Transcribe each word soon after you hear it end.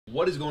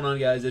What is going on,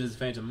 guys? It is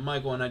Phantom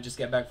Michael, and I just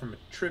got back from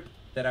a trip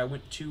that I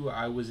went to.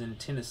 I was in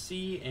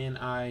Tennessee, and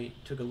I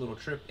took a little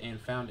trip and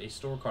found a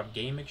store called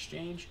Game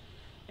Exchange.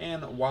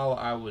 And while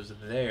I was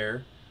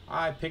there,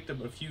 I picked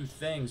up a few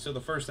things. So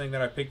the first thing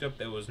that I picked up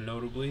that was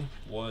notably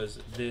was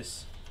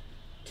this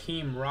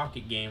Team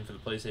Rocket game for the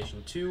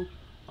PlayStation 2.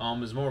 It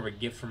was more of a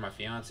gift from my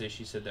fiance.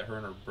 She said that her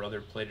and her brother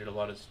played it a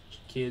lot as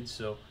kids,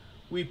 so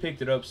we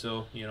picked it up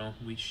so,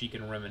 she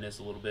can reminisce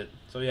a little bit.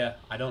 So yeah,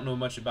 I don't know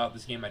much about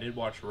this game. I did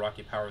watch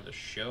Rocket Power the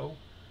show,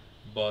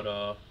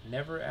 but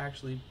never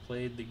actually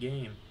played the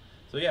game.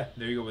 So yeah,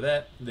 there you go with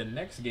that. The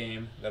next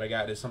game that I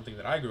got is something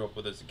that I grew up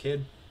with as a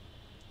kid,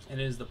 and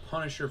it is the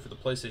Punisher for the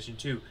PlayStation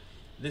 2.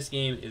 This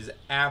game is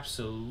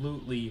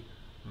absolutely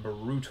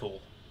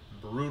brutal.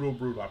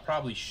 Brutal. I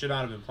probably should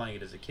not have been playing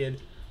it as a kid,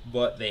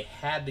 but they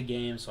had the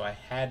game, so I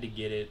had to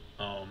get it.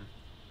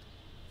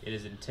 It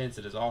is intense.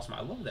 It is awesome.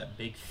 I love that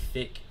big,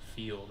 thick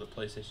feel that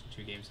PlayStation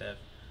 2 games have.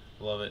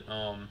 Love it.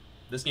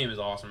 This game is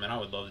awesome, and I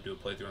would love to do a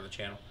playthrough on the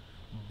channel.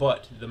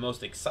 But the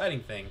most exciting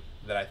thing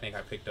that I think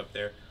I picked up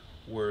there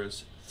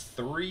was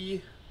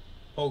 3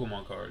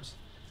 Pokemon cards.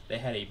 They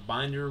had a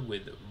binder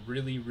with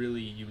really,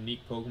 really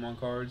unique Pokemon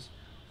cards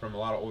from a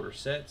lot of older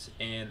sets,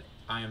 and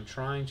I am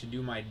trying to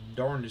do my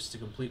darndest to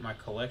complete my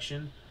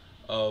collection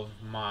of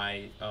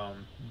my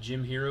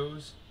Gym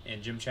Heroes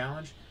and Gym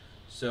Challenge.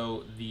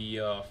 So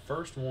the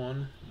first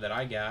one that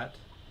I got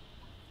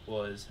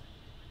was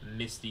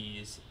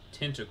Misty's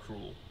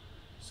Tentacruel.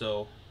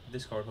 So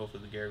this card,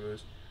 hopefully the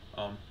Gyarados,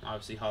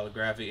 obviously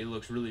holographic. It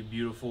looks really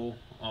beautiful.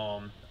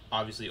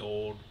 Obviously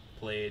old,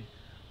 played,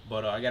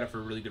 but I got it for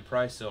a really good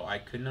price, so I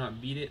could not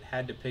beat it.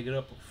 Had to pick it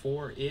up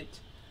for it.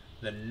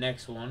 The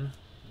next one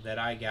that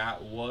I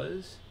got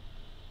was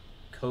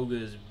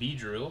Koga's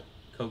Beedrill.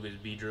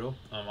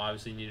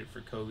 Obviously needed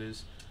for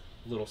Koga's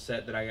little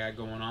set that I got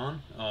going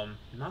on.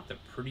 Not the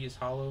prettiest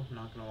holo,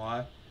 not gonna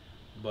lie,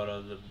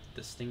 but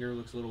the stinger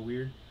looks a little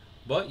weird,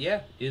 but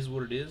yeah, is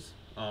what it is.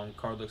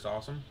 Card looks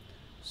awesome,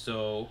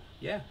 so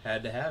yeah,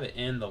 had to have it.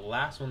 And the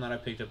last one that I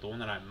picked up, the one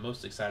that I'm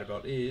most excited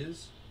about,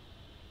 is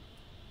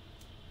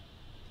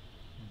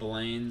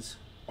Blaine's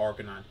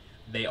Arcanine.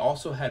 They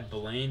also had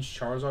Blaine's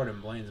Charizard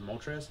and Blaine's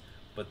Moltres,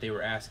 but they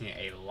were asking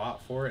a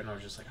lot for it, and I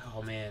was just like,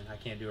 oh man, I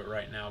can't do it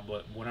right now,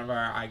 but whenever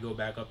I go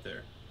back up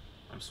there,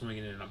 I'm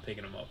swinging it and I'm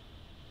picking them up.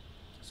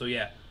 So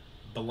yeah,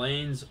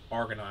 Blaine's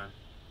Arcanine.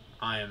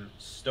 I am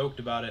stoked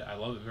about it. I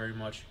love it very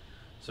much.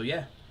 So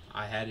yeah,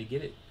 I had to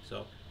get it.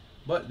 So,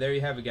 but there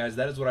you have it, guys.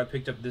 That is what I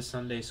picked up this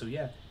Sunday. So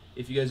yeah,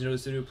 if you guys enjoyed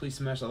this video, please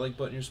smash that like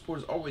button. Your support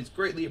is always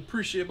greatly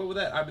appreciated. But with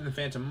that, I've been the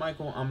Phantom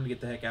Michael. I'm going to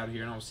get the heck out of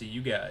here, and I'll see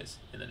you guys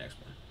in the next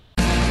one.